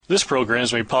This program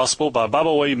is made possible by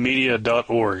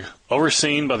BibleWayMedia.org,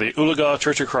 overseen by the Oologah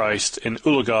Church of Christ in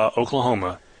Oologah,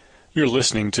 Oklahoma. You're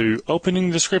listening to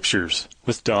Opening the Scriptures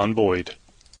with Don Boyd.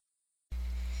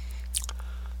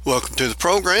 Welcome to the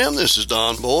program. This is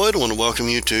Don Boyd. I want to welcome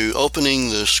you to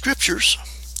Opening the Scriptures.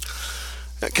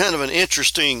 Kind of an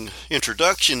interesting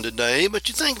introduction today, but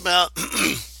you think about,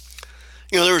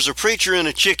 there was a preacher and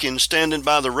a chicken standing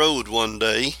by the road one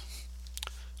day.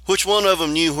 Which one of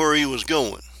them knew where he was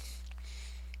going?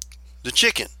 The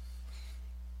chicken.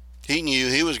 He knew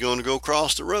he was going to go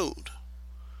across the road.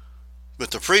 But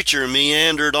the preacher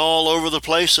meandered all over the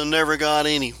place and never got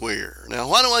anywhere. Now,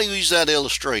 why do I use that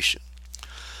illustration?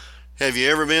 Have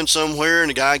you ever been somewhere and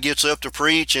a guy gets up to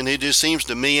preach and he just seems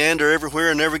to meander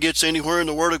everywhere and never gets anywhere in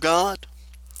the Word of God?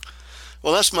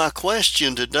 Well, that's my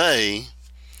question today.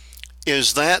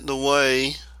 Is that the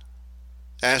way,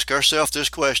 ask ourselves this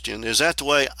question, is that the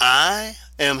way I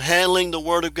am handling the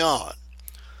Word of God?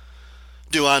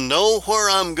 Do I know where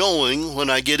I'm going when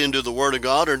I get into the Word of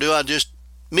God, or do I just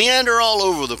meander all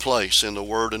over the place in the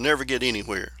Word and never get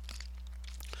anywhere?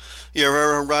 You ever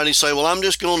heard everybody say, well, I'm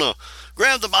just going to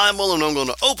grab the Bible and I'm going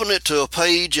to open it to a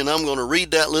page and I'm going to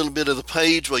read that little bit of the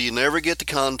page? Well, you never get the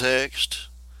context.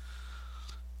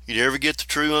 You never get the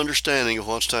true understanding of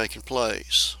what's taking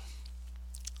place.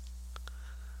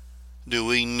 Do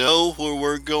we know where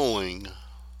we're going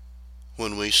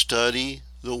when we study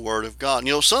the Word of God?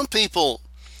 Some people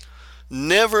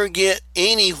never get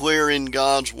anywhere in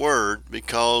God's Word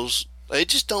because they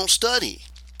just don't study.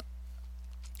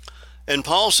 And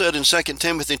Paul said in 2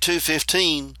 Timothy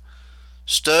 2:15,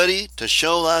 study to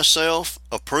show thyself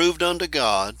approved unto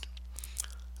God,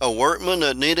 a workman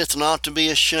that needeth not to be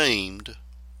ashamed,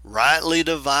 rightly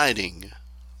dividing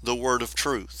the word of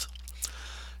truth.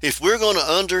 If we're going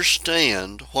to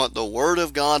understand what the Word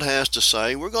of God has to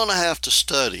say, we're going to have to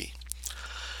study.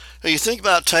 Now, you think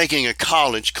about taking a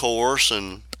college course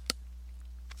and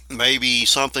maybe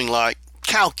something like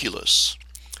calculus.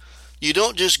 You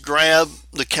don't just grab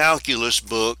the calculus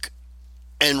book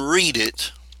and read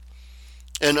it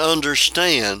and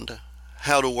understand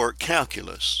how to work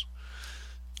calculus.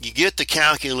 You get the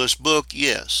calculus book,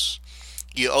 yes.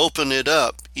 You open it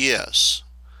up, yes.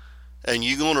 And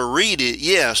you're going to read it,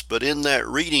 yes, but in that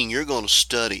reading you're going to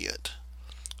study it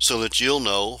so that you'll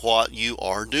know what you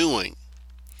are doing.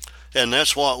 And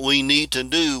that's what we need to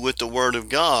do with the Word of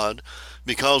God,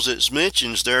 because it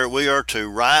mentions there we are to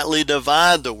rightly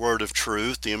divide the word of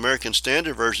truth. The American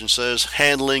Standard Version says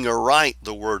handling aright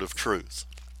the word of truth.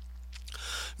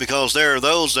 Because there are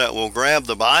those that will grab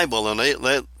the Bible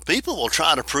and people will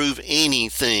try to prove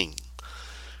anything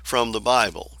from the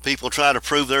Bible. People try to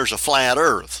prove there's a flat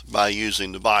earth by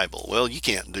using the Bible. Well, you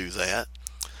can't do that.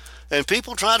 And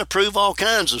people try to prove all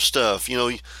kinds of stuff.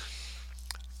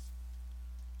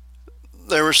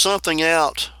 There was something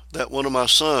out that one of my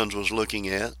sons was looking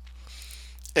at,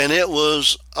 and it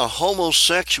was a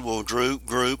homosexual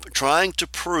group trying to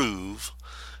prove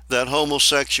that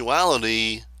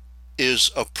homosexuality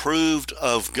is approved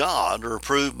of God or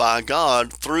approved by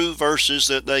God through verses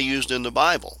that they used in the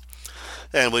Bible.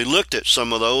 And we looked at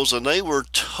some of those, and they were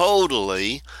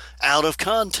totally out of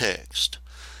context.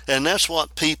 And that's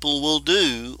what people will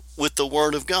do with the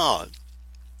Word of God.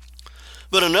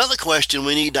 But another question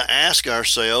we need to ask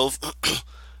ourselves,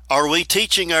 are we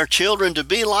teaching our children to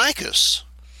be like us?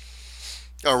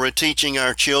 Are we teaching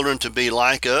our children to be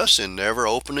like us and never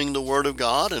opening the Word of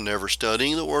God and never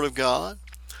studying the Word of God?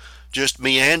 Just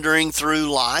meandering through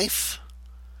life?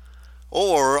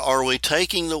 Or are we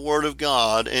taking the Word of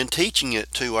God and teaching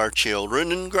it to our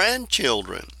children and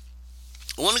grandchildren?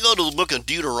 I want to go to the book of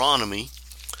Deuteronomy,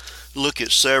 look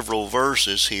at several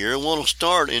verses here. I want to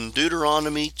start in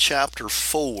Deuteronomy chapter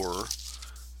 4,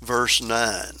 verse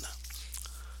 9.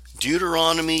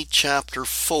 Deuteronomy chapter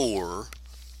 4,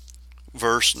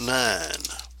 verse 9.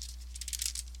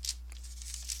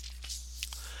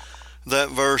 That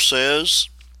verse says,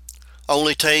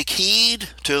 only take heed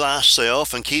to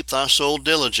thyself and keep thy soul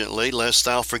diligently, lest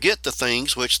thou forget the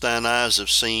things which thine eyes have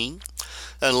seen,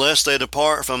 and lest they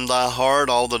depart from thy heart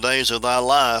all the days of thy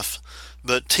life,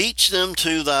 but teach them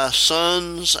to thy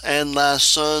sons and thy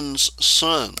sons'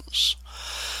 sons.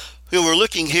 We're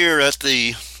looking here at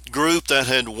the group that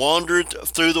had wandered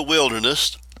through the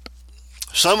wilderness.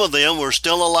 Some of them were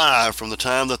still alive from the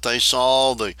time that they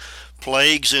saw the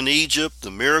plagues in Egypt,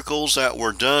 the miracles that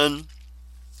were done,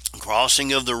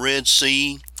 crossing of the Red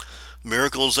Sea,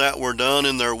 miracles that were done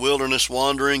in their wilderness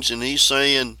wanderings, and he's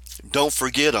saying, don't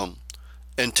forget them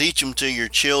and teach them to your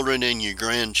children and your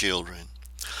grandchildren.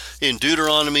 In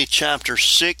Deuteronomy chapter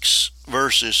 6,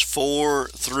 verses 4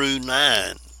 through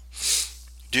 9,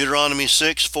 Deuteronomy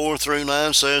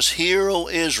 6:4-9 says, Hear, O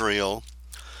Israel,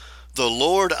 the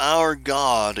Lord our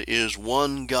God is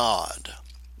one God.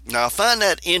 Now I find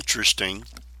that interesting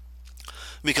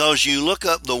because you look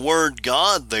up the word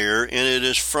God there, and it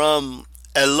is from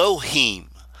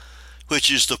Elohim,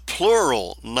 which is the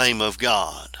plural name of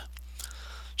God.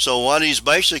 So what he's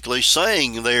basically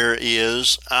saying there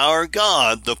is our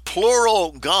God, the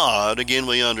plural God, again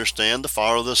we understand the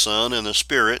Father, the Son, and the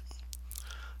Spirit,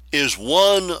 is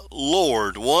one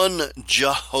Lord, one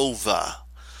Jehovah,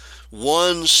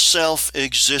 one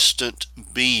self-existent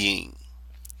being.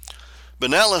 But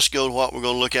now let's go to what we're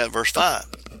going to look at, verse 5.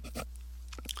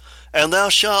 And thou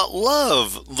shalt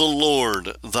love the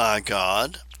Lord thy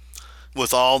God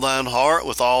with all thine heart,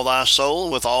 with all thy soul,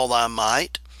 and with all thy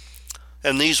might.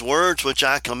 And these words which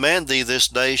I command thee this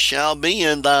day shall be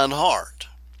in thine heart.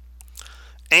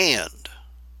 And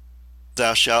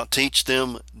thou shalt teach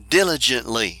them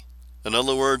diligently. In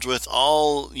other words, with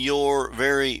all your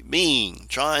very being,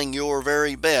 trying your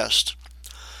very best.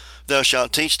 Thou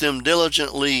shalt teach them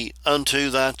diligently unto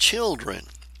thy children.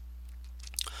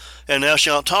 And thou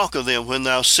shalt talk of them when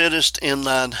thou sittest in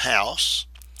thine house,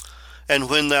 and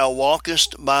when thou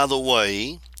walkest by the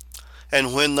way,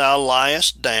 and when thou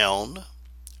liest down,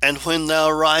 and when thou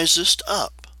risest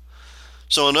up.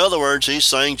 So in other words, he's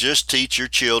saying just teach your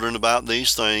children about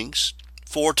these things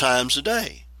 4 times a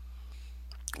day.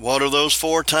 What are those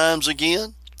 4 times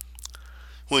again?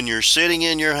 When you're sitting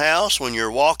in your house, when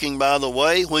you're walking by the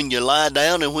way, when you lie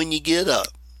down, and when you get up.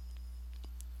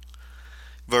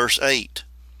 Verse 8.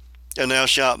 And thou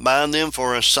shalt bind them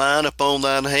for a sign upon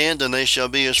thine hand, and they shall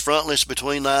be as frontlets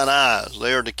between thine eyes.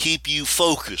 They are to keep you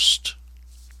focused.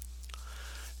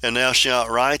 And thou shalt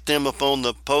write them upon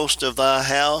the post of thy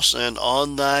house and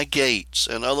on thy gates.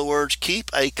 In other words, keep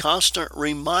a constant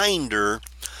reminder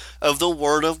of the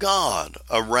Word of God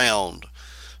around.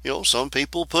 Some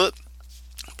people put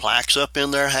plaques up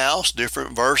in their house,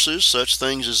 different verses, such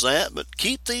things as that, but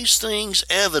keep these things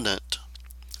evident.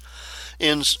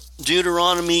 In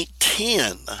Deuteronomy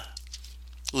 10,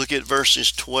 look at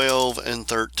verses 12 and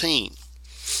 13.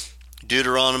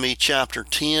 Deuteronomy chapter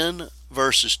 10,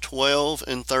 verses 12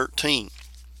 and 13.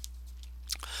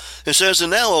 It says,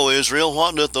 And now, O Israel,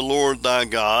 what doth the Lord thy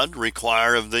God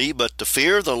require of thee, but to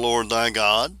fear the Lord thy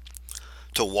God,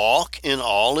 to walk in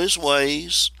all his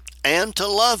ways, and to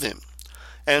love him,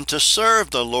 and to serve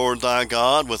the Lord thy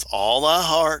God with all thy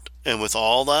heart and with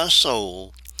all thy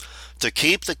soul, to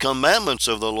keep the commandments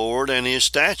of the Lord and his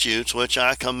statutes, which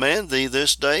I command thee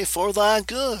this day for thy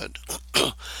good.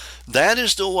 That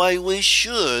is the way we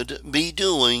should be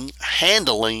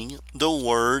handling the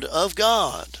Word of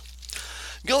God.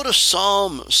 Go to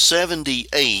Psalm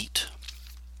 78.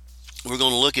 We're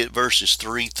going to look at verses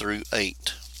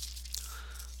 3-8.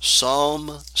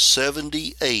 Psalm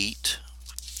 78,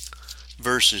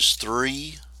 verses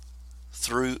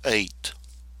 3-8.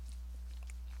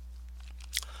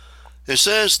 It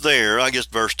says there, I guess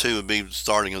verse 2 would be the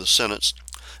starting of the sentence,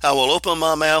 I will open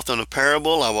my mouth in a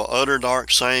parable, I will utter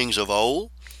dark sayings of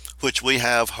old, which we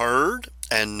have heard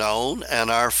and known, and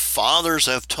our fathers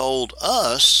have told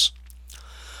us.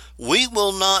 We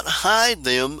will not hide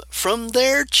them from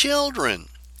their children,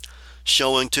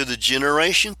 showing to the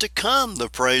generation to come the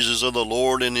praises of the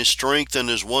Lord and his strength and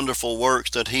his wonderful works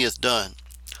that he hath done.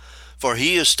 For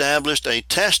he established a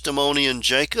testimony in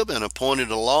Jacob and appointed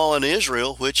a law in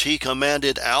Israel, which he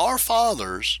commanded our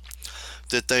fathers,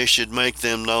 that they should make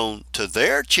them known to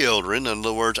their children. In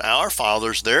other words, our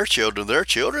fathers, their children,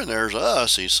 there's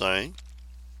us, he's saying.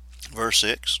 Verse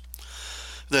 6.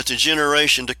 That the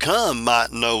generation to come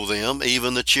might know them,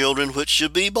 even the children which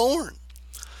should be born,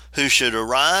 who should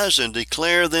arise and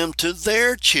declare them to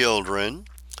their children,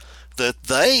 that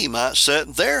they might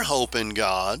set their hope in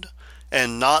God,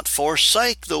 and not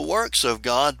forsake the works of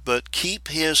God, but keep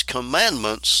his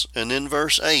commandments. And in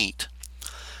verse 8,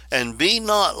 and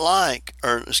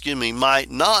might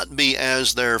not be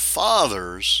as their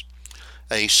fathers,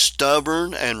 a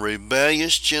stubborn and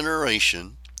rebellious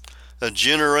generation, a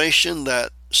generation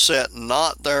that set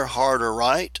not their heart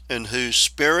aright, and whose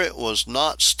spirit was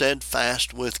not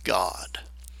steadfast with God.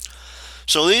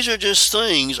 So these are just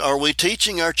things. Are we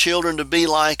teaching our children to be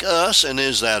like us, and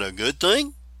is that a good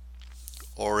thing?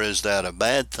 Or is that a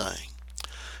bad thing?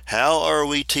 How are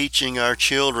we teaching our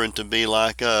children to be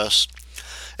like us?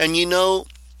 And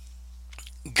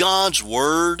God's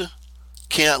Word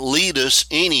can't lead us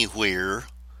anywhere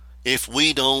if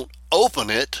we don't open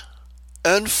it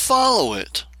and follow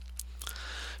it.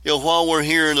 While we're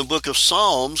here in the book of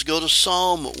Psalms, go to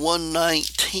Psalm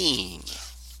 119.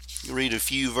 Read a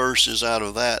few verses out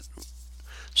of that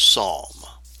psalm.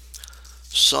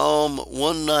 Psalm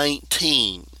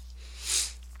 119,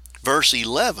 verse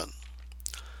 11.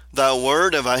 Thy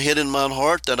word have I hid in mine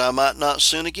heart, that I might not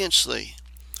sin against thee.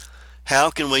 How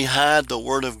can we hide the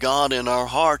word of God in our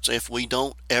hearts if we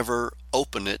don't ever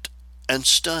open it and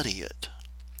study it?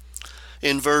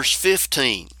 In verse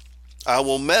 15, I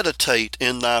will meditate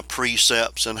in thy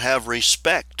precepts and have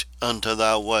respect unto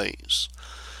thy ways.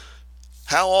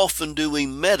 How often do we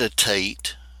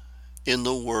meditate in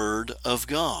the word of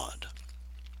God?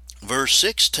 Verse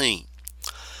 16,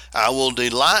 I will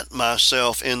delight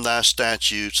myself in thy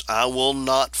statutes. I will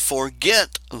not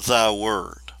forget thy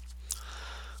word.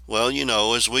 Well, you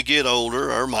know, as we get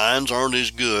older, our minds aren't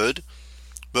as good,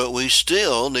 but we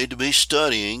still need to be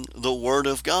studying the Word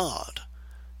of God.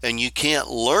 And you can't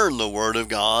learn the Word of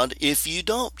God if you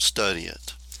don't study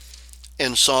it.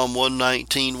 In Psalm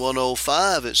 119,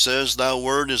 105, it says, Thy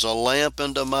word is a lamp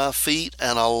unto my feet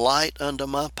and a light unto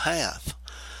my path.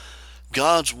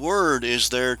 God's Word is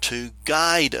there to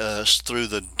guide us through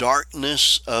the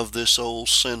darkness of this old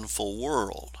sinful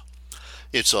world.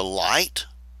 It's a light.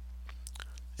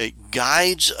 It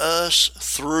guides us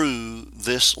through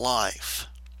this life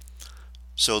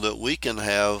so that we can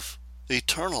have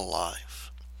eternal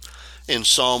life. In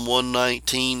Psalm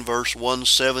 119, verse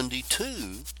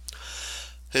 172,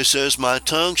 it says, My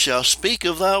tongue shall speak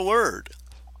of thy word,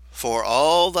 for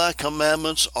all thy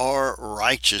commandments are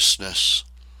righteousness.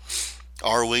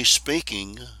 Are we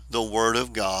speaking the word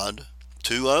of God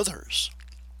to others,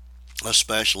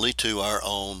 especially to our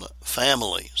own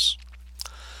families?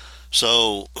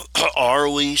 So, are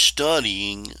we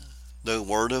studying the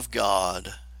Word of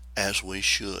God as we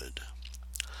should?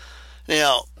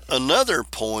 Now, another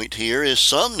point here is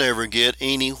some never get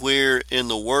anywhere in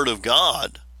the Word of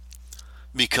God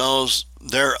because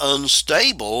they're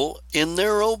unstable in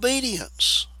their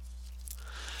obedience.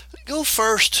 Go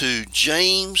first to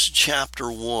James chapter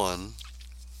 1.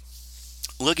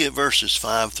 Look at verses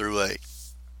 5 through 8.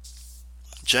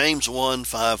 James 1,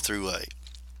 5 through 8.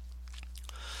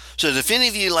 Says, If any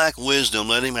of you lack wisdom,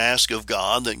 let him ask of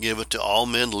God, that giveth to all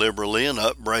men liberally, and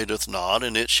upbraideth not,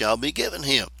 and it shall be given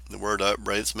him. The word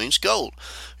upbraideth means scold.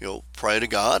 You'll pray to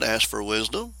God, ask for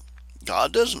wisdom.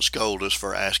 God doesn't scold us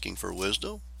for asking for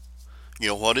wisdom. You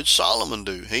know, what did Solomon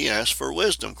do? He asked for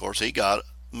wisdom. Of course, he got it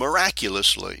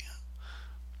miraculously,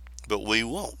 but we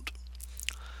won't.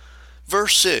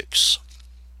 Verse 6,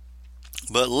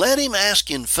 But let him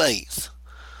ask in faith.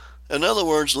 In other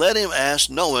words, let him ask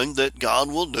knowing that God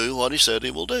will do what he said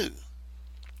he will do.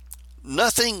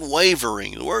 Nothing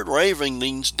wavering. The word wavering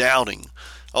means doubting.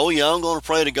 Oh yeah, I'm going to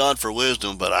pray to God for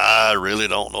wisdom, but I really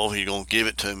don't know if he's going to give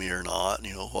it to me or not.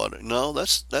 You know what? No,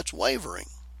 that's wavering,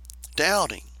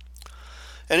 doubting.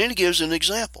 And then he gives an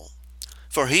example.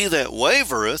 For he that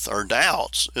wavereth or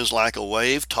doubts is like a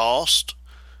wave tossed,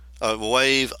 a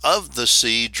wave of the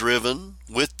sea driven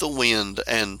with the wind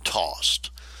and tossed.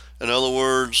 In other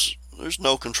words, there's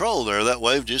no control there. That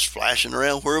wave just flashing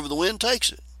around wherever the wind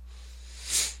takes it.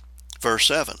 Verse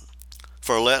 7,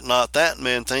 For let not that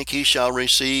man think he shall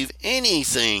receive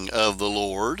anything of the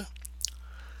Lord.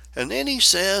 And then he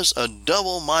says, A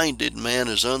double-minded man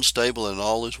is unstable in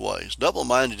all his ways.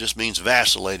 Double-minded just means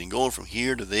vacillating, going from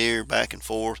here to there, back and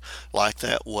forth, like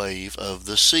that wave of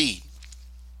the sea.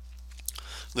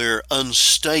 They're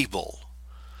unstable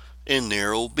in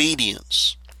their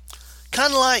obedience.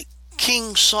 Kind of like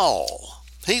King Saul.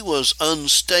 He was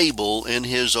unstable in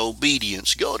his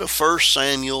obedience. Go to 1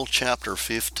 Samuel chapter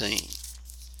 15.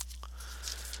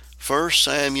 1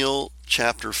 Samuel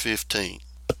chapter 15.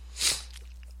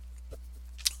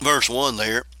 Verse 1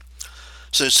 there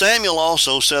says, Samuel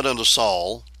also said unto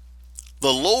Saul,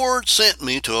 The Lord sent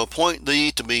me to appoint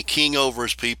thee to be king over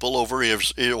his people, over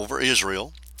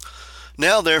Israel.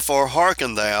 Now therefore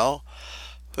hearken thou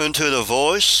unto the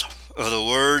voice of the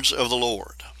words of the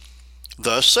Lord.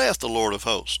 Thus saith the Lord of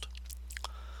hosts,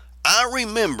 I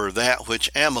remember that which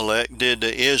Amalek did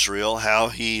to Israel, how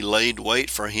he laid wait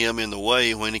for him in the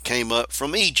way when he came up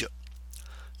from Egypt.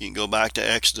 You can go back to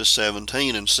Exodus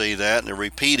 17 and see that, and they're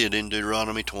repeated in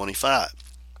Deuteronomy 25.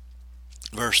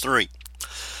 Verse 3,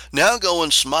 Now go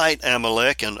and smite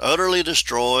Amalek, and utterly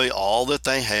destroy all that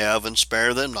they have, and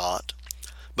spare them not,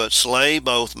 but slay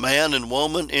both man and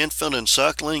woman, infant and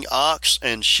suckling, ox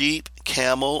and sheep,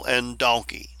 camel and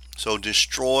donkey. So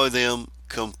destroy them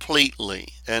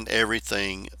completely and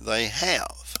everything they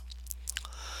have.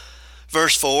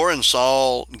 Verse 4, And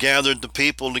Saul gathered the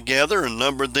people together and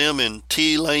numbered them in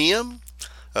Telaim,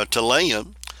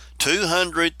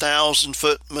 200,000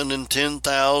 footmen and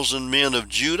 10,000 men of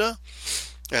Judah.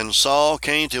 And Saul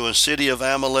came to a city of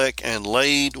Amalek and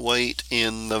laid wait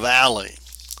in the valley.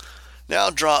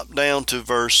 Now drop down to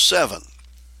verse 7.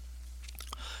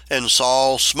 And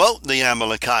Saul smote the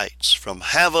Amalekites from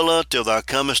Havilah till thou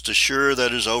comest to Shur,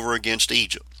 that is over against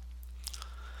Egypt.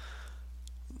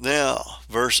 Now,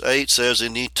 verse 8 says,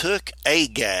 and he took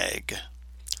Agag,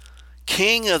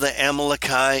 king of the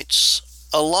Amalekites,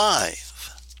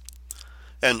 alive,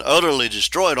 and utterly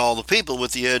destroyed all the people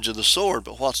with the edge of the sword.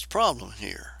 But what's the problem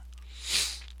here?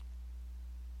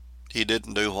 He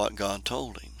didn't do what God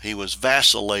told him. He was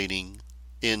vacillating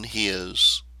in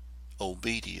his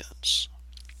obedience.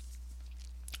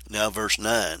 Now verse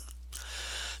 9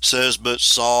 says, but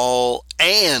Saul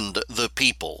and the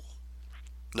people,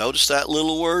 notice that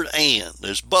little word and,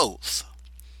 there's both,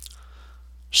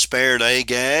 spared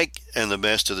Agag and the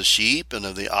best of the sheep and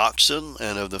of the oxen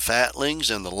and of the fatlings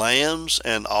and the lambs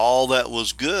and all that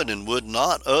was good, and would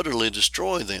not utterly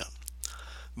destroy them.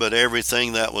 But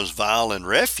everything that was vile and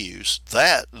refuse,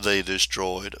 that they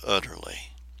destroyed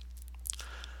utterly.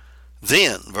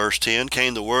 Then, verse 10,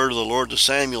 came the word of the Lord to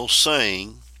Samuel,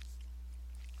 saying,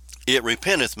 it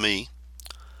repenteth me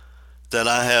that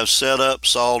I have set up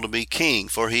Saul to be king,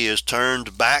 for he is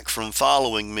turned back from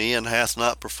following me, and hath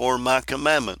not performed my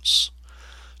commandments.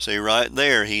 See, right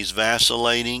there, he's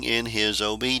vacillating in his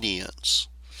obedience.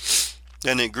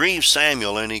 And it grieved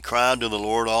Samuel, and he cried to the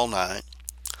Lord all night.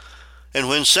 And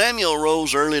when Samuel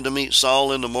rose early to meet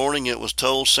Saul in the morning, it was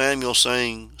told Samuel,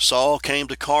 saying, Saul came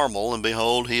to Carmel, and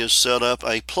behold, he has set up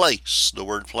a place. The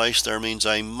word place there means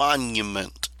a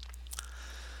monument.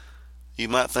 You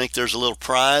might think there's a little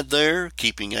pride there,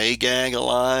 keeping Agag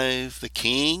alive, the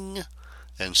king,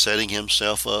 and setting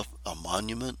himself up a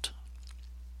monument.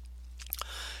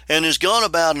 And is gone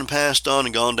about and passed on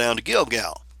and gone down to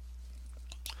Gilgal.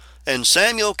 And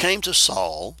Samuel came to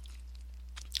Saul,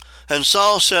 and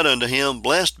Saul said unto him,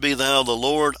 blessed be thou the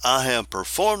Lord, I have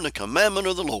performed the commandment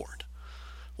of the Lord.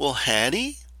 Well, had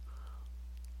he?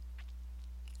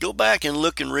 Go back and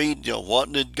look and read,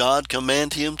 what did God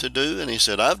command him to do? And he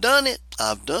said, I've done it.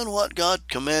 I've done what God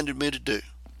commanded me to do.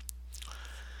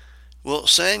 Well,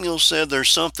 Samuel said there's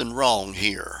something wrong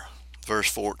here. Verse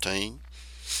 14.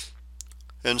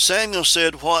 And Samuel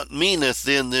said, what meaneth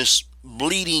then this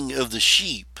bleating of the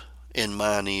sheep in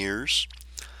mine ears,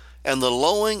 and the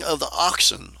lowing of the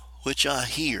oxen which I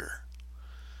hear?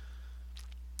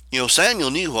 Samuel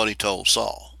knew what he told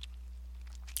Saul.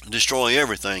 Destroy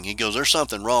everything. He goes, there's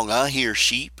something wrong. I hear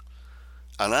sheep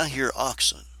and I hear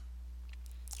oxen.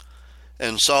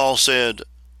 And Saul said,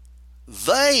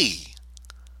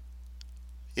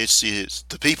 it's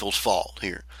the people's fault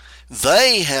here.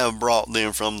 They have brought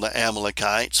them from the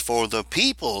Amalekites, for the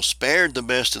people spared the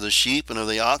best of the sheep and of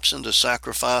the oxen to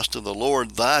sacrifice to the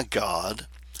Lord thy God,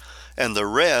 and the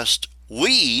rest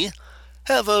we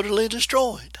have utterly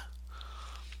destroyed.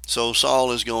 So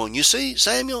Saul is going, you see,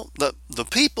 Samuel, the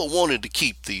people wanted to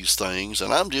keep these things,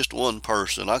 and I'm just one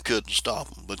person. I couldn't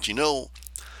stop them. But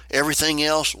everything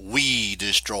else we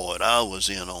destroyed. I was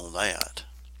in on that.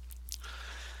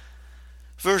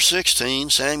 Verse 16,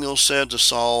 Samuel said to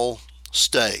Saul,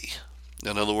 stay.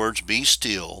 In other words, be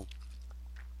still,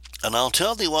 and I'll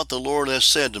tell thee what the Lord has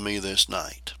said to me this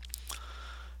night.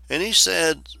 And he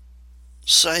said,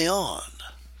 say on.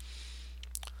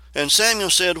 And Samuel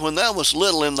said, when thou wast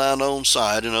little in thine own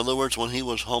sight, in other words, when he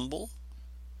was humble,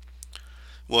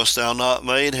 wast thou not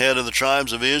made head of the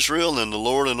tribes of Israel, and the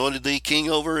Lord anointed thee king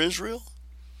over Israel?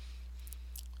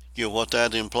 What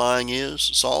that implying is,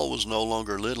 Saul was no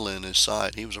longer little in his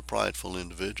sight. He was a prideful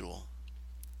individual.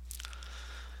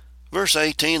 Verse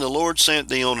 18, the Lord sent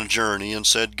thee on a journey, and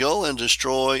said, go and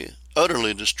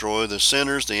utterly destroy the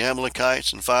sinners, the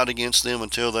Amalekites, and fight against them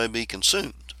until they be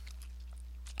consumed.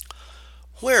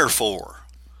 Wherefore?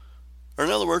 Or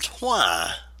in other words,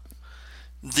 why?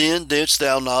 Then didst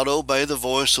thou not obey the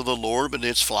voice of the Lord, but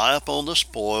didst fly upon the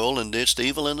spoil, and didst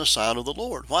evil in the sight of the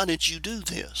Lord? Why did you do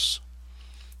this?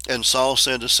 And Saul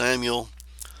said to Samuel,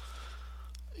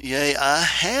 yea, I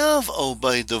have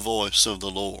obeyed the voice of the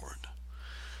Lord,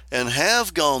 and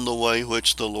have gone the way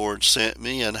which the Lord sent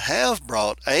me, and have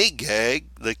brought Agag,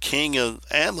 the king of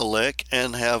Amalek,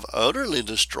 and have utterly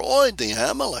destroyed the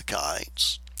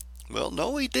Amalekites. Well,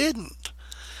 no, he didn't.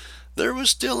 There was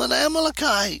still an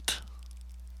Amalekite.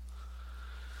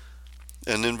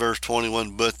 And then verse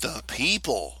 21, but the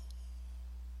people,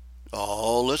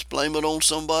 let's blame it on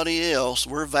somebody else.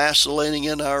 We're vacillating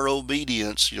in our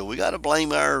obedience. We got to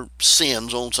blame our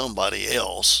sins on somebody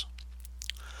else.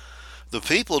 The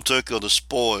people took of the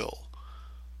spoil,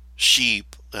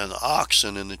 sheep and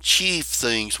oxen, and the chief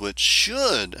things which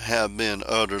should have been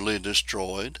utterly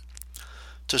destroyed,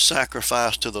 to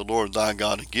sacrifice to the Lord thy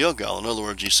God at Gilgal. In other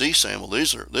words, you see, Samuel,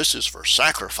 this is for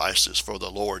sacrifices for the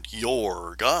Lord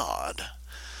your God.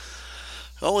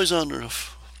 Always under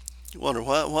You wonder,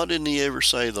 why didn't he ever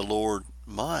say the Lord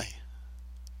my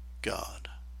God?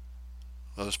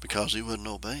 Well, it's because he wasn't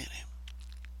obeying him.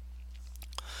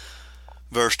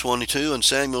 Verse 22, and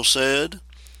Samuel said,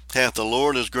 hath the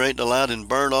Lord as great delight in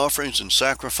burnt offerings and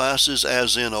sacrifices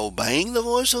as in obeying the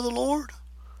voice of the Lord?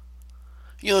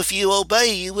 You know, if you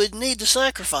obey, you wouldn't need the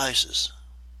sacrifices.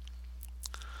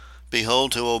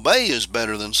 Behold, to obey is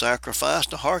better than sacrifice,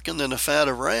 to hearken than the fat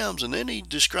of rams. And then he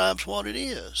describes what it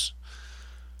is.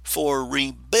 For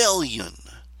rebellion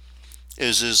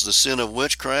is the sin of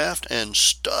witchcraft, and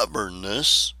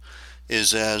stubbornness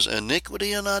is as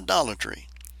iniquity and idolatry.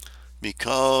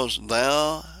 Because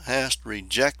thou hast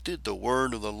rejected the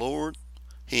word of the Lord,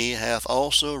 he hath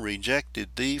also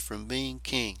rejected thee from being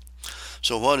king.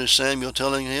 So what is Samuel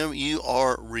telling him? You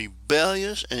are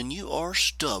rebellious and you are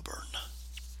stubborn.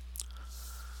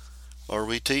 Are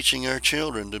we teaching our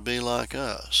children to be like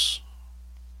us?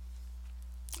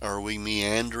 Are we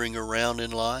meandering around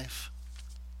in life?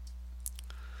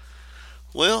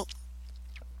 Well,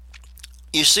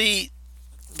 you see,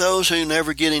 those who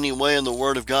never get any way in the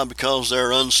Word of God because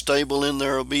they're unstable in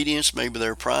their obedience, maybe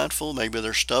they're prideful, maybe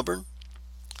they're stubborn,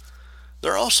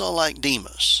 they're also like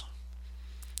Demas.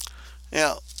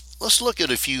 Now, let's look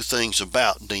at a few things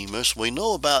about Demas. We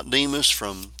know about Demas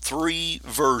from 3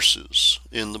 verses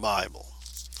in the Bible.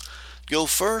 Go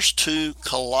first to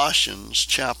Colossians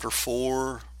chapter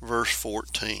 4, verse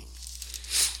 14.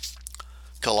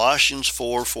 Colossians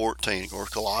 4:14. Of course,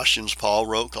 Colossians, Paul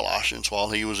wrote Colossians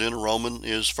while he was in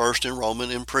his first in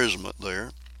Roman imprisonment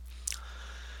there.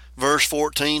 Verse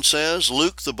 14 says,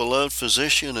 Luke, the beloved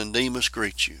physician, and Demas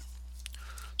greet you.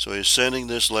 So he's sending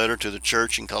this letter to the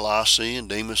church in Colossae, and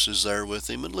Demas is there with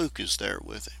him, and Luke is there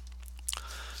with him.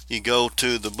 You go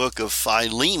to the book of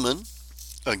Philemon,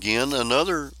 again,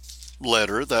 another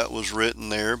letter that was written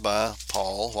there by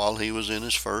Paul while he was in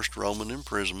his first Roman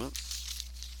imprisonment.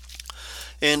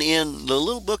 And in the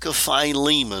little book of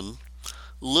Philemon,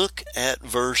 look at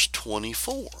verse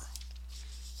 24.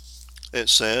 It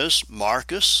says,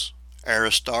 Marcus,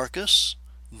 Aristarchus,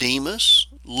 Demas,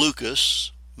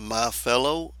 Lucas, my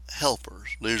fellow helpers.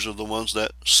 These are the ones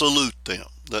that salute them,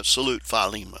 that salute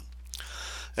Philemon.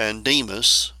 And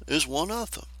Demas is one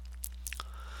of them.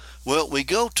 Well, we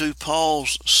go to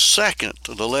Paul's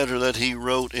the letter that he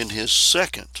wrote in his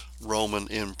second Roman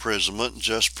imprisonment,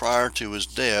 just prior to his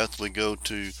death. We go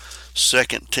to 2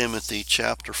 Timothy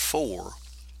chapter 4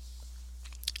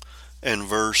 and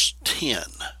verse 10.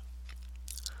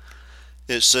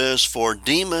 It says, For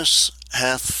Demas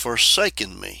hath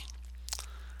forsaken me,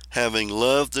 having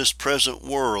loved this present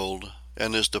world,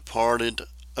 and is departed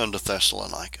unto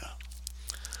Thessalonica.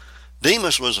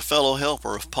 Demas was a fellow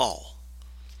helper of Paul.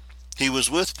 He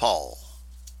was with Paul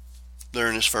there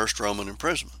in his first Roman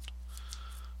imprisonment.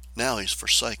 Now he's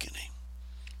forsaken him.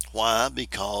 Why?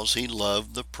 Because he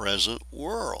loved the present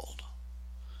world.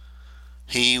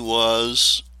 He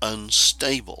was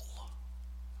unstable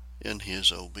in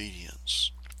his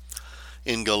obedience.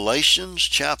 In Galatians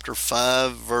chapter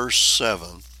 5, verse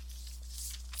 7,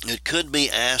 it could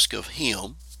be asked of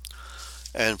him,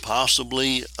 and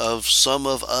possibly of some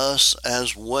of us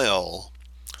as well,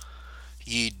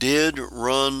 Ye did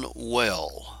run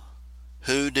well.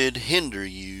 Who did hinder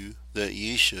you that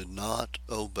ye should not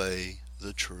obey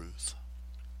the truth?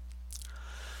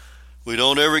 We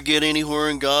don't ever get anywhere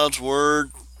in God's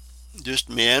Word, just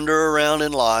meander around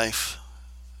in life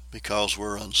because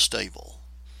we're unstable.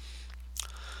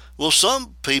 Well,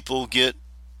 some people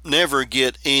never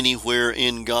get anywhere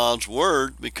in God's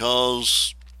Word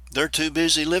because they're too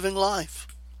busy living life.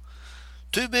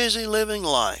 Too busy living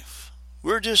life.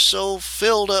 We're just so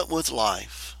filled up with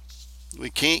life.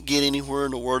 We can't get anywhere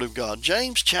in the Word of God.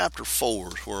 James chapter 4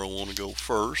 is where I want to go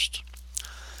first.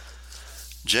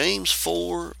 James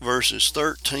 4 verses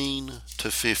 13 to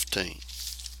 15.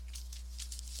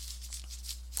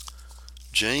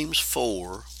 James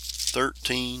 4,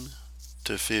 13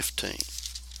 to 15.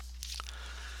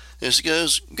 It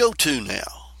goes, Go to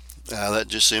now. Now that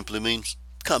just simply means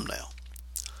come now.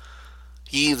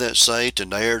 Ye that say,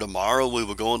 Today or tomorrow we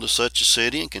will go into such a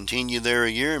city and continue there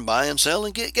a year and buy and sell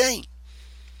and get gain.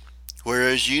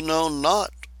 Whereas you know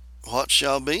not what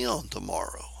shall be on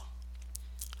tomorrow.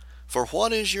 For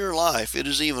what is your life? It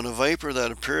is even a vapor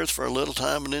that appeareth for a little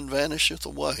time and then vanisheth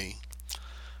away.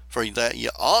 For that ye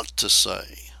ought to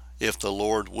say, If the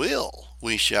Lord will,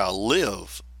 we shall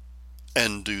live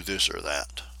and do this or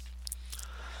that.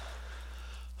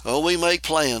 Oh, we make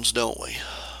plans, don't we?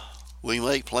 We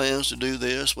make plans to do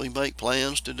this, we make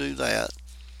plans to do that.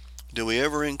 Do we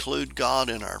ever include God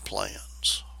in our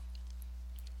plans?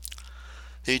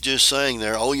 He's just saying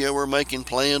there, oh yeah, we're making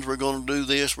plans, we're going to do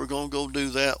this, we're going to go do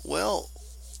that. Well,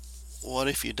 what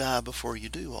if you die before you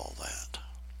do all that?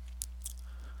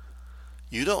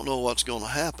 You don't know what's going to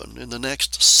happen in the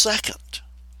next second,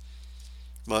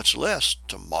 much less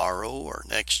tomorrow or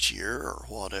next year or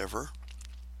whatever.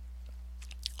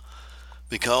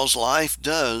 Because life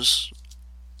does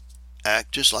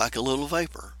act just like a little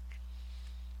vapor.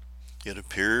 It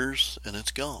appears and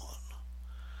it's gone.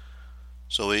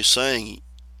 So he's saying,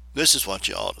 this is what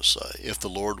you ought to say. If the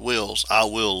Lord wills, I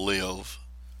will live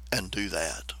and do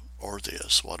that or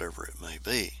this, whatever it may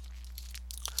be.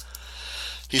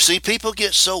 You see, people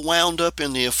get so wound up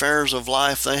in the affairs of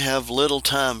life, they have little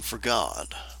time for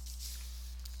God.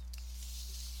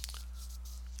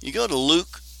 You go to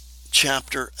Luke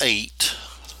chapter 8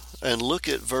 and look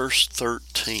at verse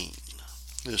 13.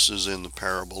 This is in the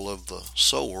parable of the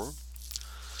sower.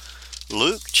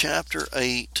 Luke chapter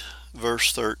 8,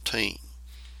 verse 13.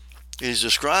 He's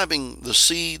describing the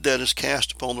seed that is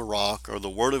cast upon the rock, or the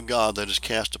word of God that is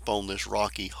cast upon this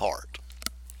rocky heart.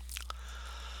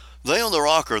 They on the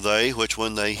rock are they which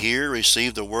when they hear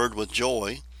receive the word with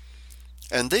joy,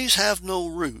 and these have no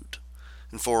root,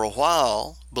 and for a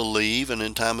while believe, and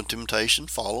in time of temptation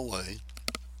fall away.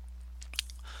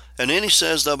 And then he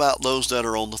says about those that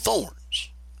are on the thorns,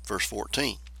 verse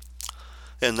 14.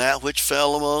 And that which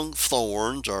fell among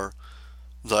thorns are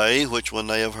they which when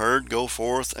they have heard go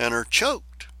forth and are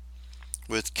choked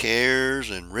with cares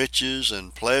and riches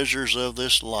and pleasures of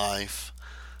this life,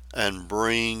 and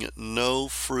bring no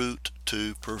fruit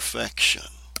to perfection.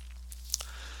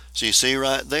 So you see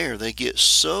right there, they get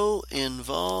so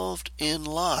involved in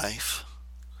life,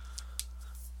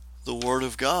 the Word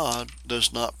of God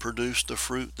does not produce the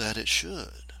fruit that it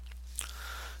should.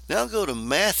 Now go to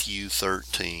Matthew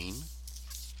 13,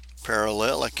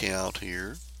 parallel account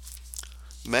here.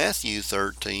 Matthew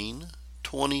 13,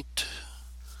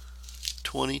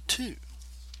 22.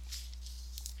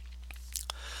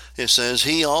 It says,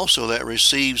 he also that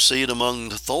receives seed among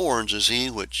the thorns is he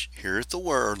which heareth the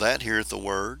word,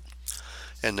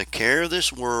 and the care of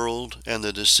this world and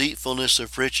the deceitfulness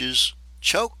of riches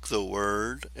choke the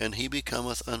word, and he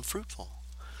becometh unfruitful.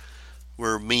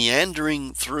 We're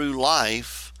meandering through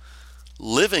life,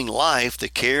 living life, the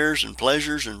cares and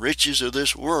pleasures and riches of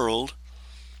this world,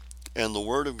 and the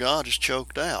word of God is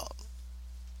choked out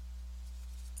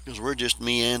because we're just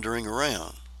meandering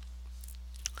around.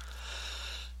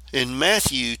 In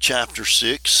Matthew chapter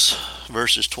 6,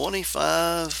 verses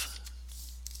 25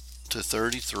 to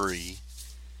 33,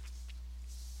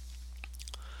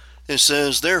 it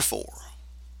says, therefore,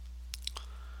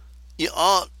 you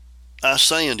ought, I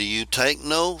say unto you, take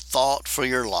no thought for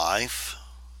your life.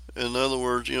 In other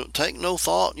words, take no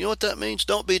thought. You know what that means?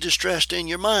 Don't be distressed in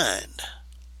your mind.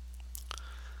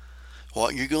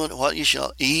 What you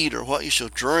shall eat, or what you shall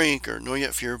drink, or nor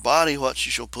yet for your body what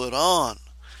you shall put on.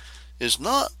 Is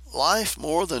not life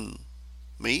more than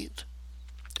meat,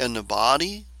 and the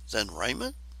body than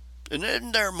raiment? And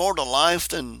isn't there more to life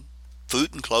than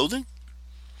food and clothing?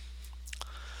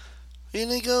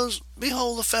 And he goes,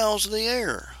 behold the fowls of the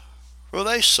air, for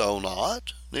they sow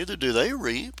not, neither do they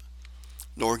reap,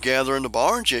 nor gather in the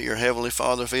barns, yet your heavenly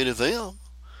Father feedeth them.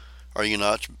 Are you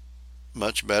not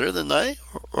much better than they?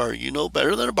 Or are you no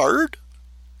better than a bird?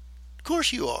 Of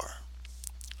course you are.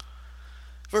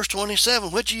 Verse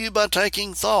 27, which of you by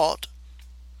taking thought,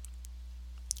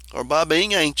 or by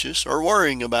being anxious, or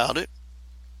worrying about it,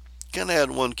 can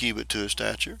add 1 cubit to his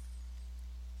stature?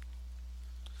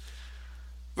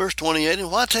 Verse 28,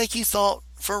 and why take ye thought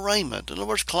for raiment? In other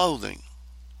words, clothing.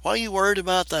 Why are you worried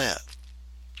about that?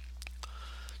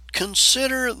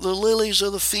 Consider the lilies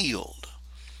of the field,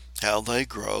 how they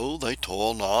grow, they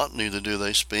toil not, neither do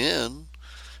they spin.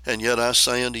 And yet I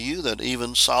say unto you that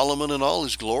even Solomon in all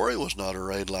his glory was not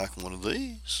arrayed like one of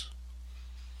these.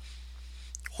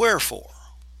 Wherefore,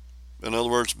 in other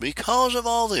words, because of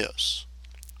all this,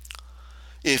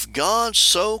 if God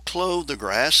so clothe the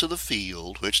grass of the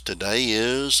field, which today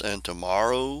is and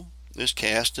tomorrow is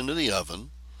cast into the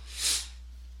oven,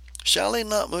 shall he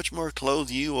not much more clothe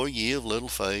you, O ye of little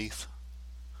faith?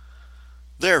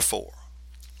 Therefore,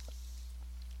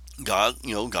 God's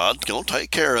going to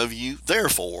take care of you.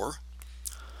 Therefore,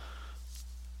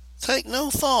 take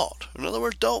no thought. In other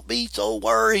words, don't be so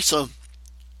worrisome,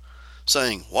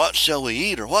 saying, what shall we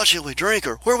eat, or what shall we drink,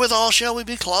 or wherewithal shall we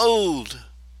be clothed?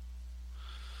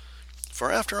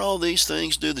 For after all these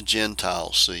things do the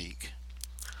Gentiles seek.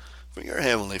 For your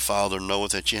heavenly Father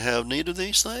knoweth that ye have need of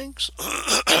these things.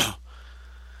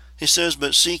 He says,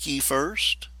 but seek ye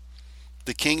first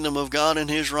the kingdom of God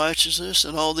and his righteousness,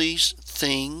 and all these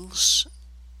things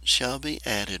shall be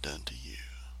added unto you.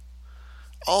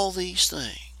 All these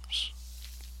things.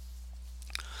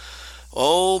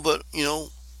 Oh, but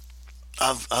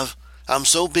I'm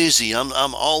so busy. I'm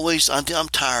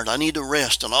tired. I need to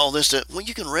rest and all this. That. Well,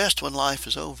 you can rest when life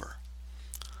is over.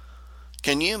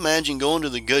 Can you imagine going to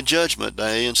the good judgment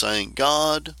day and saying,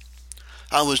 God,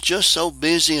 I was just so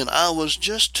busy and I was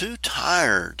just too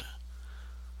tired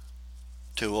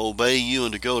to obey you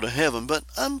and to go to heaven, but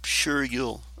I'm sure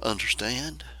you'll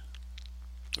understand.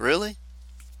 Really?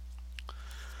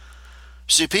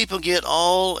 See, people get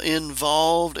all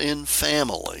involved in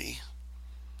family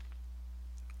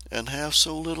and have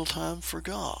so little time for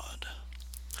God.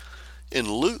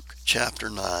 In Luke chapter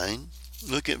 9,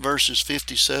 look at verses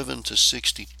 57 to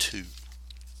 62.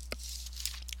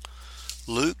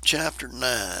 Luke chapter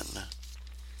 9,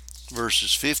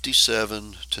 verses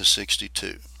 57 to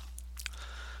 62.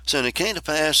 So, and it came to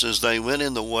pass, as they went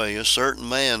in the way, a certain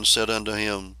man said unto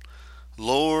him,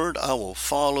 Lord, I will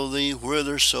follow thee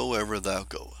whithersoever thou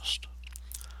goest.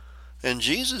 And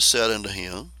Jesus said unto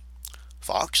him,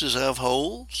 Foxes have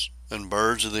holes, and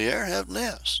birds of the air have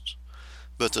nests,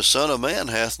 but the Son of Man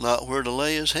hath not where to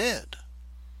lay his head.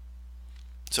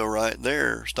 So right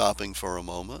there, stopping for a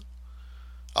moment,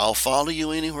 I'll follow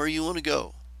you anywhere you want to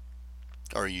go.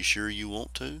 Are you sure you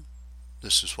want to?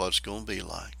 This is what it's going to be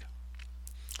like.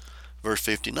 Verse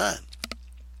 59.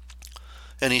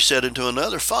 And he said unto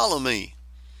another, Follow me.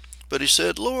 But he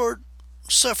said, Lord,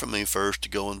 suffer me first to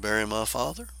go and bury my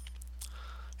father.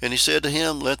 And he said to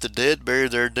him, Let the dead bury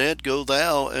their dead. Go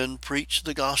thou and preach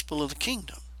the gospel of the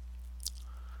kingdom.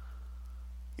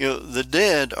 The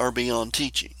dead are beyond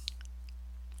teaching.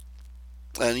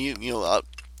 And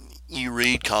you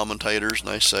read commentators and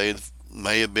they say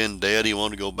may have been dead, he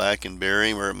wanted to go back and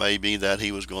bury him, or it may be that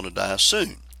he was going to die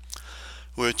soon.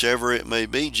 Whichever it may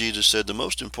be, Jesus said the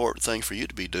most important thing for you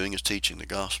to be doing is teaching the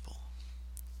gospel.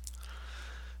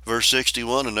 Verse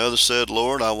 61, another said,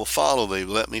 Lord, I will follow thee.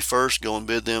 Let me first go and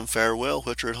bid them farewell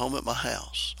which are at home at my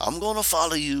house. I'm going to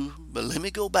follow you, but let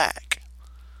me go back.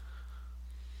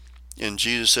 And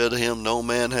Jesus said to him, No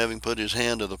man having put his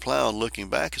hand to the plow and looking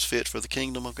back is fit for the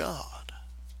kingdom of God.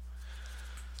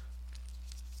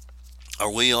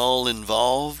 Are we all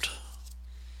involved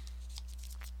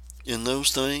in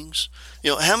those things?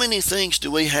 How many things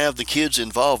do we have the kids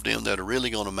involved in that are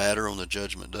really going to matter on the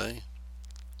judgment day?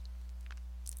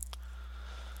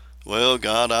 Well,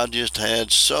 God, I just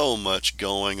had so much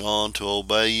going on to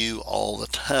obey you all the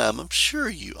time. I'm sure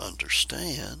you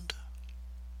understand.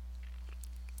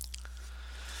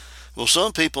 Well,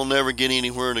 some people never get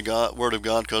anywhere in the Word of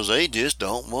God because they just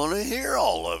don't want to hear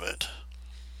all of it.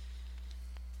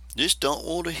 Just don't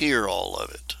want to hear all of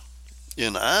it.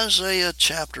 In Isaiah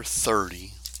chapter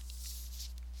 30,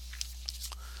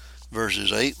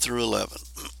 verses 8 through 11.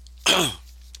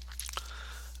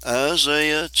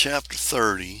 Isaiah chapter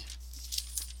 30,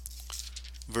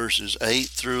 verses 8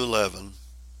 through 11.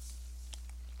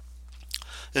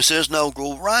 It says, Now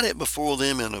go write it before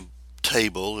them in a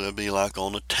table, it'll be like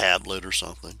on a tablet or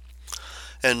something,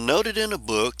 and note it in a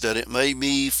book, that it may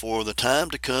be for the time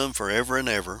to come forever and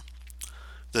ever,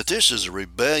 that this is a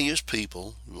rebellious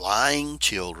people, lying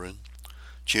children,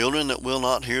 children that will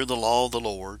not hear the law of the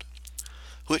Lord,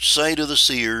 which say to the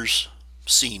seers,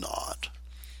 See not,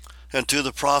 and to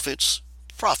the prophets,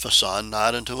 Prophesy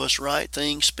not unto us right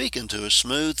things, speak unto us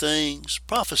smooth things,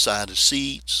 prophesy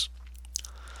deceits.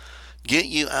 Get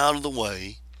you out of the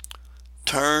way,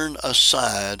 turn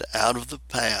aside out of the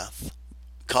path,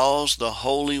 cause the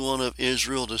Holy One of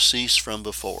Israel to cease from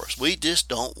before us. We just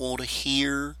don't want to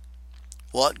hear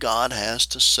what God has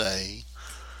to say.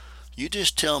 You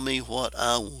just tell me what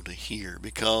I want to hear,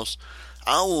 because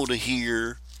I want to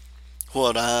hear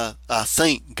what I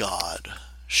think God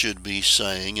should be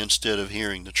saying instead of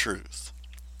hearing the truth.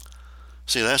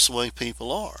 See, that's the way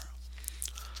people are.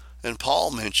 And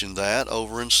Paul mentioned that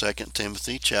over in 2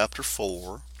 Timothy chapter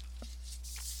 4,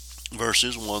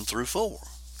 verses 1 through 4.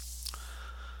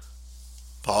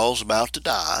 Paul's about to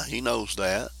die. He knows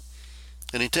that.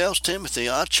 And he tells Timothy,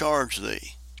 I charge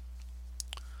thee,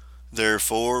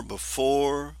 therefore,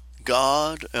 before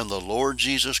God and the Lord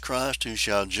Jesus Christ, who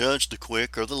shall judge the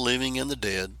quick or the living and the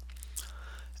dead,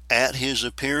 at his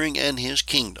appearing and his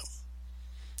kingdom.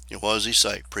 And what does he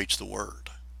say? Preach the word.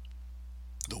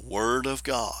 The word of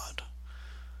God.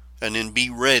 And then be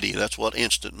ready. That's what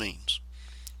instant means.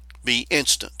 Be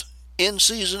instant. In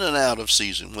season and out of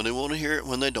season. When they want to hear it,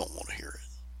 when they don't want to hear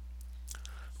it.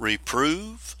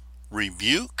 Reprove,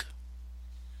 rebuke,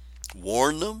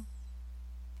 warn them,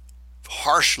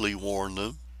 harshly warn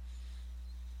them,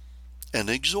 and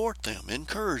exhort them,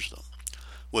 encourage them,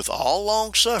 with all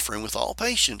long suffering, with all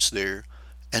patience there,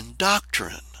 and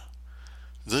doctrine.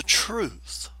 the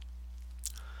truth.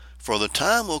 For the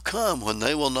time will come when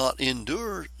they will not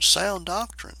endure sound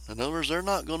doctrine. In other words, they're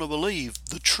not going to believe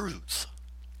the truth.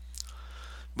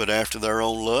 But after their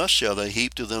own lust shall they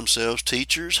heap to themselves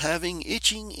teachers having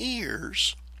itching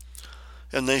ears,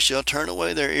 and they shall turn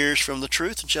away their ears from the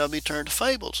truth and shall be turned to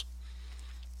fables.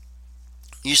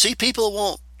 You see, people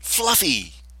want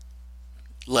fluffy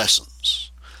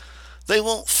lessons. They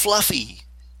want fluffy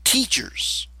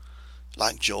teachers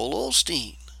like Joel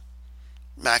Osteen,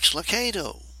 Max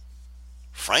Lucado,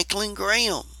 Franklin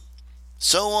Graham,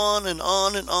 so on and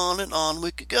on and on and on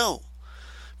we could go.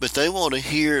 But they want to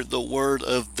hear the word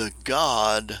of the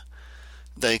God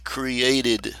they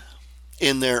created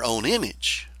in their own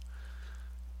image,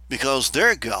 because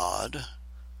their God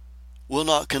will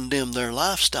not condemn their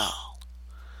lifestyle.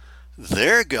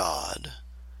 Their God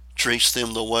treats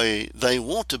them the way they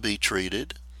want to be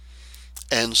treated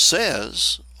and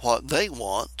says what they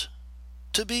want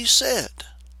to be said.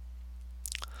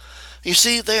 You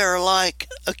see, they are like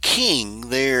a king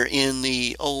there in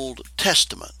the Old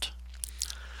Testament.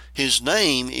 His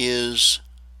name is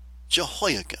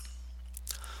Jehoiakim.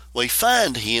 We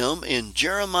find him in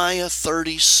Jeremiah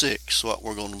 36, what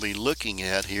we're going to be looking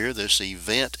at here, this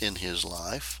event in his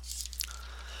life.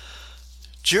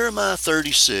 Jeremiah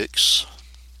 36,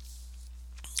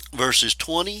 verses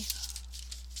 20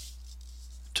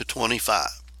 to 25.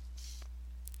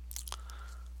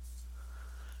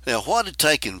 Now, what had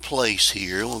taken place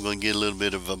here, we're going to get a little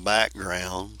bit of a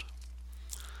background.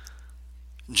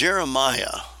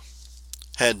 Jeremiah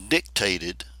had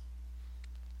dictated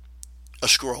a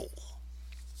scroll.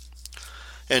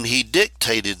 And he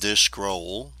dictated this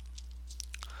scroll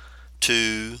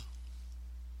to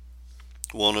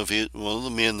one of the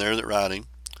men there that wrote him.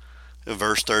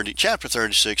 Chapter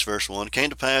 36, verse 1. It came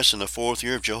to pass in the 4th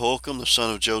year of Jehoiakim, the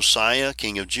son of Josiah,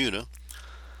 king of Judah,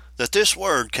 that this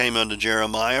word came unto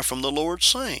Jeremiah from the Lord,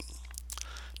 saying,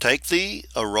 Take thee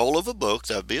a roll of a book,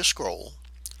 that would be a scroll,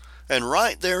 and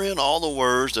write therein all the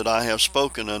words that I have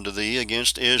spoken unto thee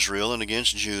against Israel and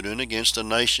against Judah and against the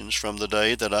nations from the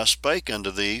day that I spake unto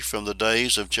thee from the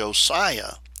days of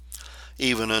Josiah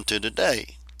even unto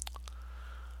today.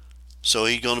 So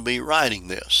he's going to be writing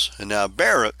this. And now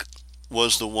Baruch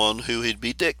was the one who he'd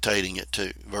be dictating it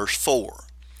to. Verse 4.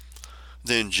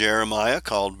 Then Jeremiah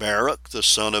called Baruch the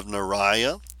son of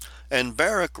Neriah, and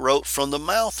Baruch wrote from the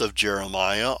mouth of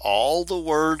Jeremiah all the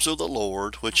words of the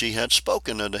Lord which he had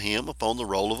spoken unto him upon the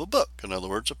roll of a book. In other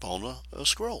words, upon a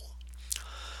scroll.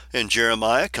 And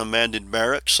Jeremiah commanded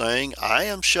Baruch, saying, I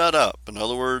am shut up. In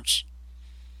other words,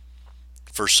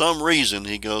 for some reason,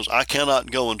 he goes, I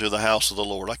cannot go into the house of the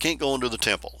Lord. I can't go into the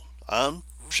temple. I'm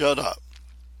shut up.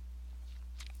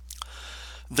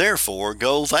 Therefore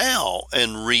go thou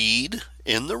and read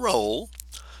in the roll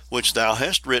which thou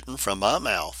hast written from my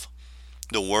mouth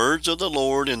the words of the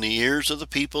Lord in the ears of the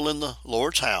people in the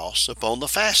Lord's house upon the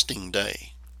fasting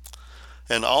day.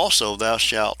 And also thou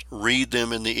shalt read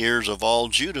them in the ears of all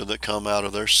Judah that come out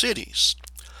of their cities.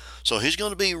 So he's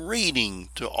going to be reading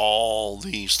to all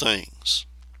these things.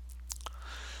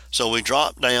 So we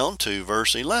drop down to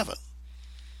verse 11.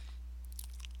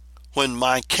 When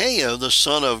Micaiah the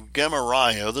son of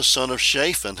Gemariah the son of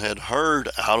Shaphan had heard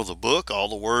out of the book all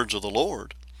the words of the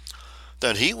Lord,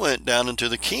 that he went down into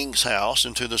the king's house,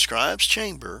 into the scribe's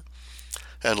chamber,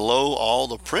 and lo, all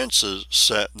the princes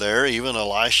sat there, even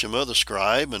Elishama the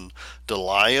scribe, and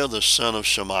Delaiah the son of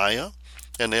Shemaiah,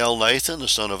 and Elnathan the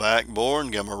son of Achbor,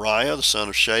 and Gemariah the son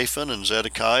of Shaphan, and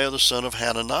Zedekiah the son of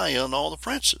Hananiah, and all the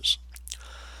princes.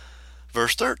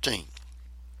 Verse 13.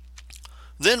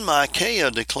 Then Micaiah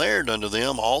declared unto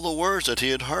them all the words that he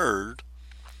had heard,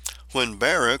 when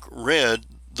Baruch read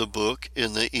the book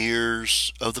in the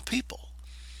ears of the people.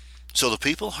 So the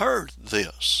people heard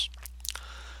this.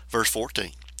 Verse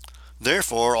 14.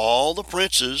 Therefore all the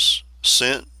princes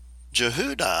sent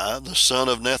Jehudi the son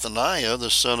of Nethaniah the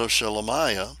son of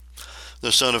Shelemiah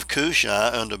the son of Cushi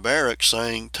unto Baruch,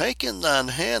 saying, Take in thine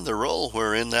hand the roll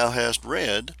wherein thou hast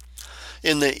read,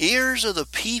 in the ears of the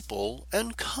people,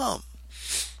 and come.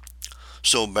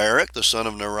 So Baruch the son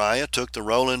of Neriah took the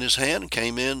roll in his hand and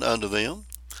came in unto them.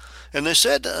 And they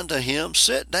said unto him,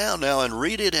 Sit down now and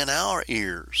read it in our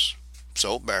ears.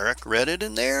 So Baruch read it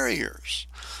in their ears.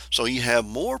 So you have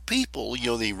more people,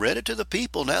 he read it to the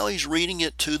people, now he's reading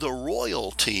it to the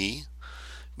royalty,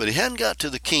 but he hadn't got to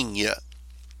the king yet.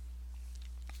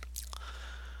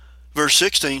 Verse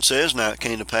 16 says, Now it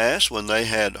came to pass, when they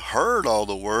had heard all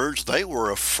the words, they were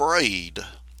afraid,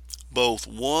 both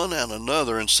one and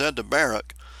another, and said to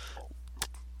Baruch,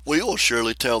 We will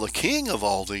surely tell the king of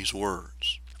all these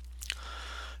words.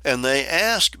 And they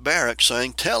asked Baruch,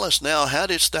 saying, Tell us now, how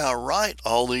didst thou write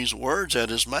all these words at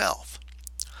his mouth?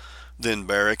 Then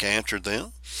Baruch answered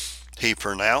them, He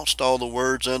pronounced all the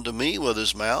words unto me with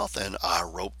his mouth, and I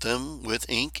wrote them with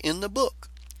ink in the book.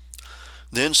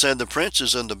 Then said the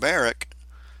princes unto Baruch,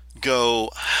 Go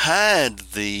hide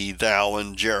thee, thou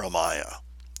and Jeremiah.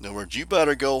 In other words, you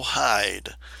better go hide,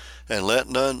 and let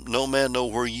no man know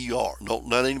where you are. Don't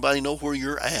let anybody know where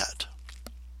you're at.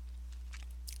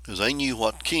 Because they knew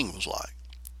what the king was like.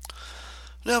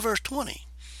 Now verse 20.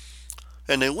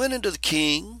 And they went into the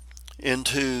king,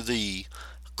 into the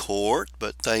court,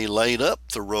 but they laid up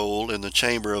the roll in the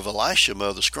chamber of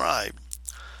Elishama the scribe,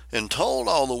 and told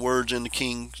all the words in the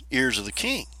king's ears of the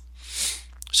king.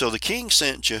 So the king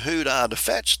sent Jehudi to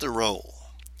fetch the roll,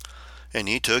 and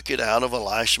he took it out of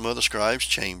Elishama the scribe's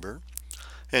chamber,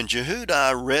 and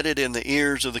Jehudi read it in the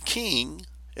ears of the king,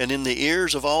 and in the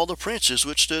ears of all the princes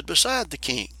which stood beside the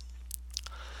king.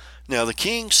 Now the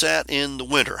king sat in the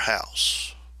winter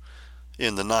house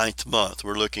in the 9th month.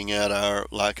 We're looking at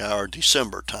our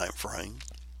December time frame.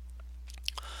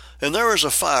 And there was a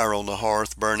fire on the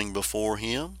hearth burning before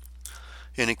him.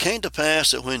 And it came to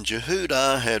pass that when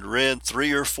Jehudi had read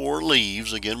 3 or 4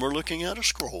 leaves, again we're looking at a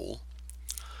scroll,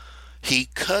 he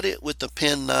cut it with the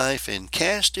penknife and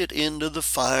cast it into the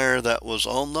fire that was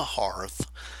on the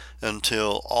hearth,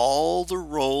 until all the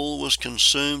roll was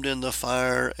consumed in the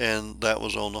fire and that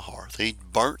was on the hearth. He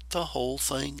burnt the whole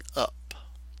thing up.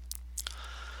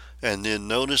 And then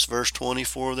notice verse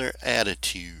 24, their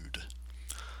attitude.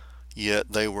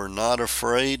 Yet they were not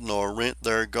afraid, nor rent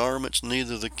their garments,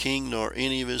 neither the king nor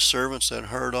any of his servants that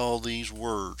heard all these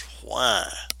words.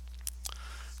 Why?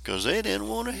 Because they didn't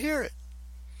want to hear it.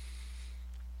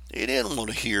 They didn't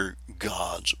want to hear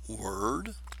God's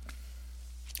word.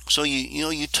 So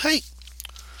you take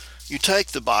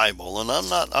the Bible, and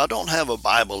I don't have a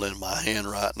Bible in my hand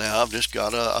right now. I've just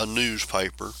got a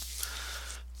newspaper.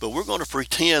 But we're going to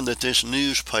pretend that this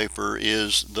newspaper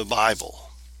is the Bible.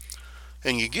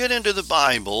 And you get into the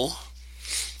Bible,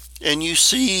 and you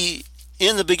see,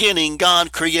 in the beginning,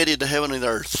 God created the heaven and the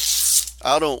earth.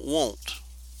 I don't want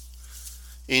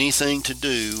anything to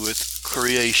do with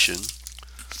creation,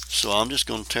 so I'm just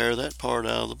going to tear that part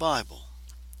out of the Bible.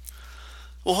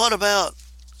 Well, what about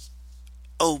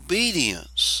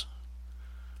obedience?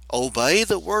 Obey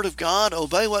the Word of God?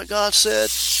 Obey what God said?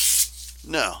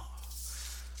 No.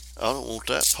 I don't want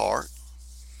that part.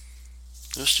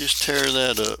 Let's just tear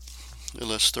that up and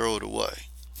let's throw it away.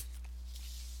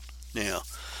 Now,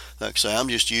 like I say, I'm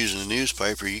just using a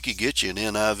newspaper. You could get you an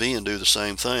NIV and do the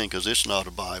same thing because it's not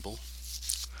a Bible.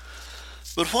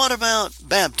 But what about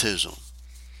baptism?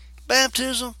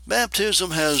 Baptism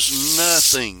has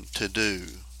nothing to do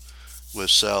with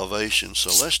salvation.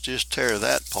 So let's just tear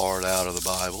that part out of the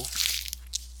Bible.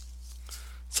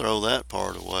 Throw that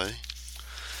part away.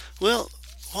 Well,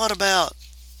 what about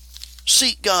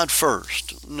seek God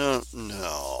first? No,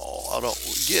 I don't.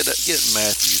 Get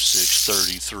Matthew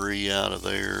 6:33 out of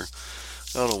there.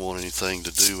 I don't want anything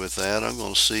to do with that. I'm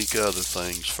going to seek other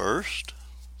things first.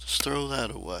 Just throw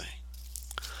that away.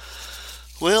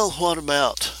 Well, what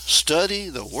about study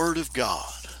the Word of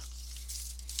God?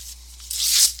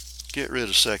 Get rid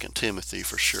of 2 Timothy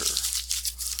for sure.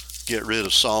 Get rid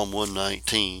of Psalm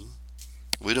 119.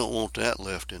 We don't want that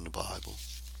left in the Bible.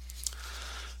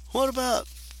 What about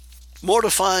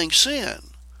mortifying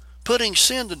sin? Putting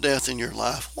sin to death in your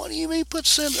life. What do you mean put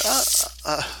sin?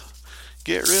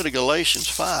 Get rid of Galatians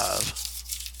 5.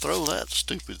 Throw that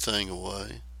stupid thing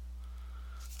away.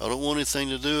 I don't want anything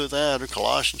to do with that, or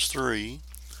Colossians 3.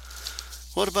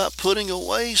 What about putting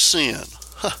away sin?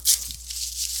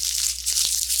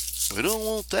 We don't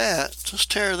want that. Just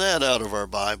tear that out of our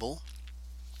Bible.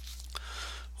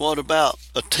 What about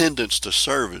attendance to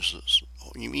services?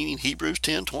 You mean Hebrews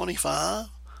 10:25?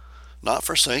 Not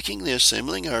forsaking the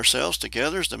assembling ourselves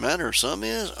together as the manner of some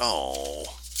is?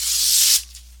 Oh,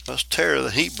 let's tear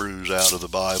the Hebrews out of the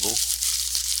Bible.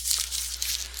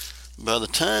 By the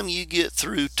time you get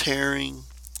through tearing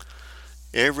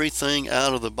everything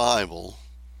out of the Bible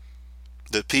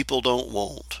that people don't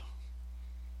want,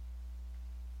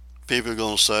 people are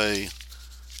going to say,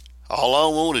 all I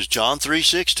want is John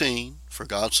 3:16. For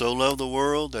God so loved the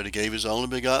world that he gave his only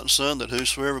begotten Son, that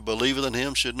whosoever believeth in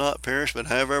him should not perish but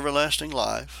have everlasting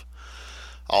life.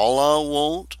 All I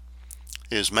want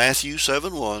is Matthew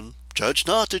 7:1. Judge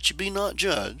not that you be not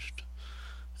judged.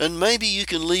 And maybe you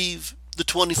can leave the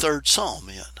 23rd Psalm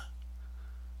in.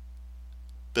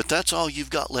 But that's all you've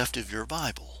got left of your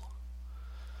Bible.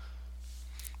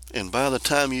 And by the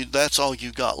time that's all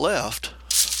you've got left,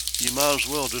 you might as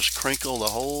well just crinkle the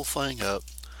whole thing up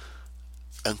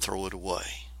and throw it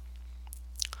away.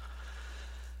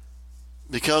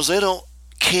 because they don't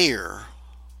care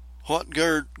what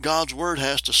God's Word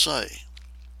has to say.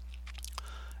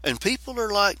 And people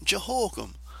are like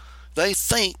Jehoiakim. They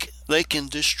think they can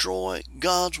destroy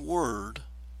God's Word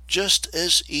just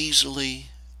as easily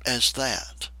as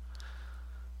that.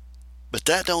 But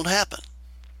that don't happen.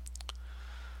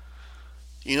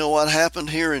 You know what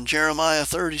happened here in Jeremiah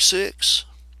 36?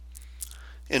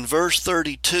 In verse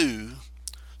 32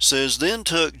 says, Then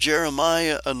took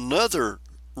Jeremiah another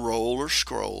roll or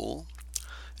scroll,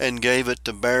 and gave it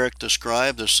to Baruch the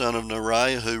scribe, the son of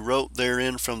Neriah, who wrote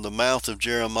therein from the mouth of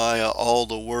Jeremiah all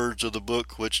the words of the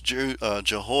book which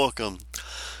Jehoiakim,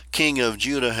 king of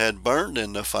Judah, had burned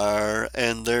in the fire,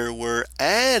 and there were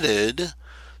added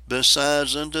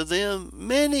besides unto them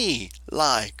many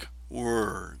like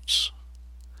words.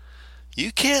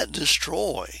 You can't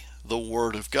destroy the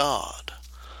Word of God.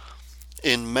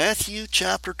 In Matthew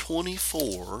chapter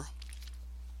 24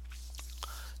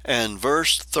 and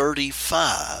verse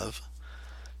 35,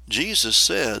 Jesus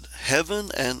said,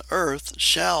 Heaven and earth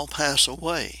shall pass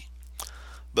away,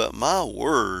 but my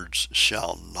words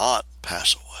shall not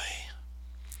pass away.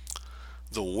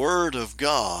 The Word of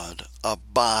God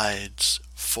abides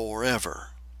forever.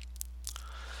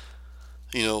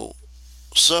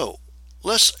 So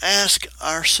let's ask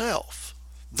ourselves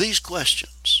these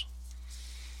questions.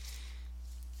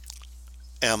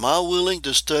 Am I willing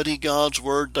to study God's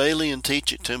Word daily and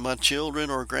teach it to my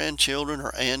children or grandchildren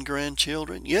and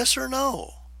grandchildren? Yes or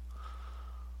no?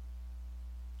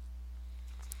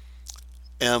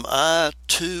 Am I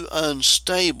too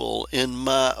unstable in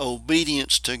my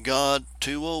obedience to God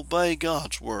to obey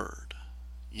God's Word?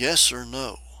 Yes or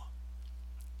no?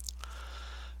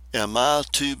 Am I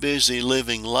too busy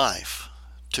living life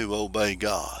to obey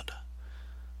God?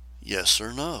 Yes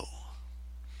or no?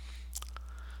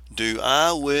 Do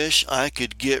I wish I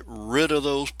could get rid of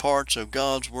those parts of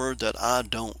God's Word that I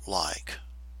don't like?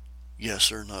 Yes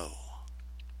or no?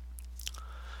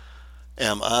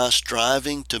 Am I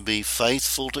striving to be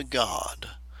faithful to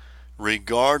God,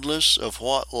 regardless of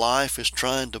what life is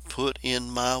trying to put in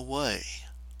my way?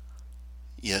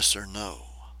 Yes or no?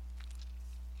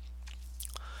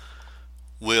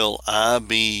 Will I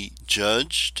be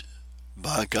judged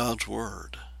by God's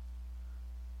Word?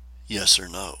 Yes or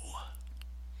no?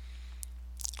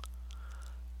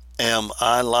 Am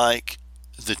I like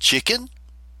the chicken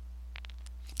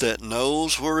that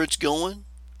knows where it's going?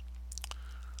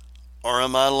 Or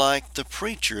am I like the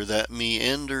preacher that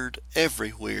meandered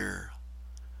everywhere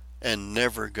and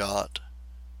never got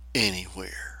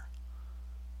anywhere?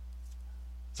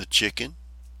 The chicken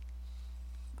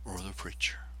or the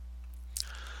preacher?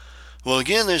 Well,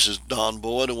 again, this is Don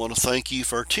Boyd. I want to thank you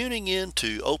for tuning in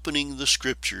to Opening the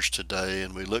Scriptures today,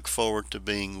 and we look forward to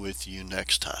being with you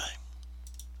next time.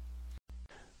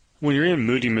 When you're in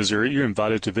Moody, Missouri, you're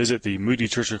invited to visit the Moody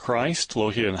Church of Christ,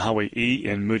 located on Highway E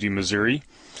in Moody, Missouri.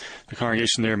 The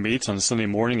congregation there meets on Sunday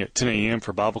morning at 10 a.m.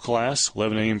 for Bible class,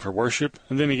 11 a.m. for worship,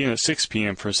 and then again at 6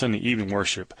 p.m. for Sunday evening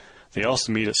worship. They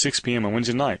also meet at 6 p.m. on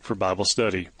Wednesday night for Bible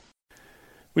study.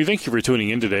 We thank you for tuning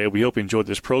in today. We hope you enjoyed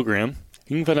this program.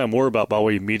 You can find out more about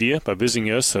Byway Media by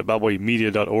visiting us at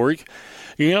bywaymedia.org.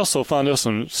 You can also find us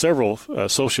on several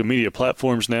social media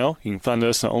platforms now. You can find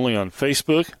us not only on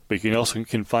Facebook, but you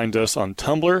can find us on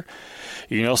Tumblr.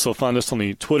 You can also find us on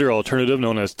the Twitter alternative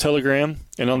known as Telegram,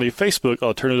 and on the Facebook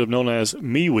alternative known as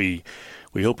MeWe.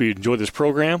 We hope you enjoyed this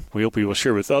program. We hope you will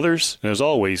share with others. And as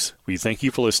always, we thank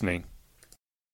you for listening.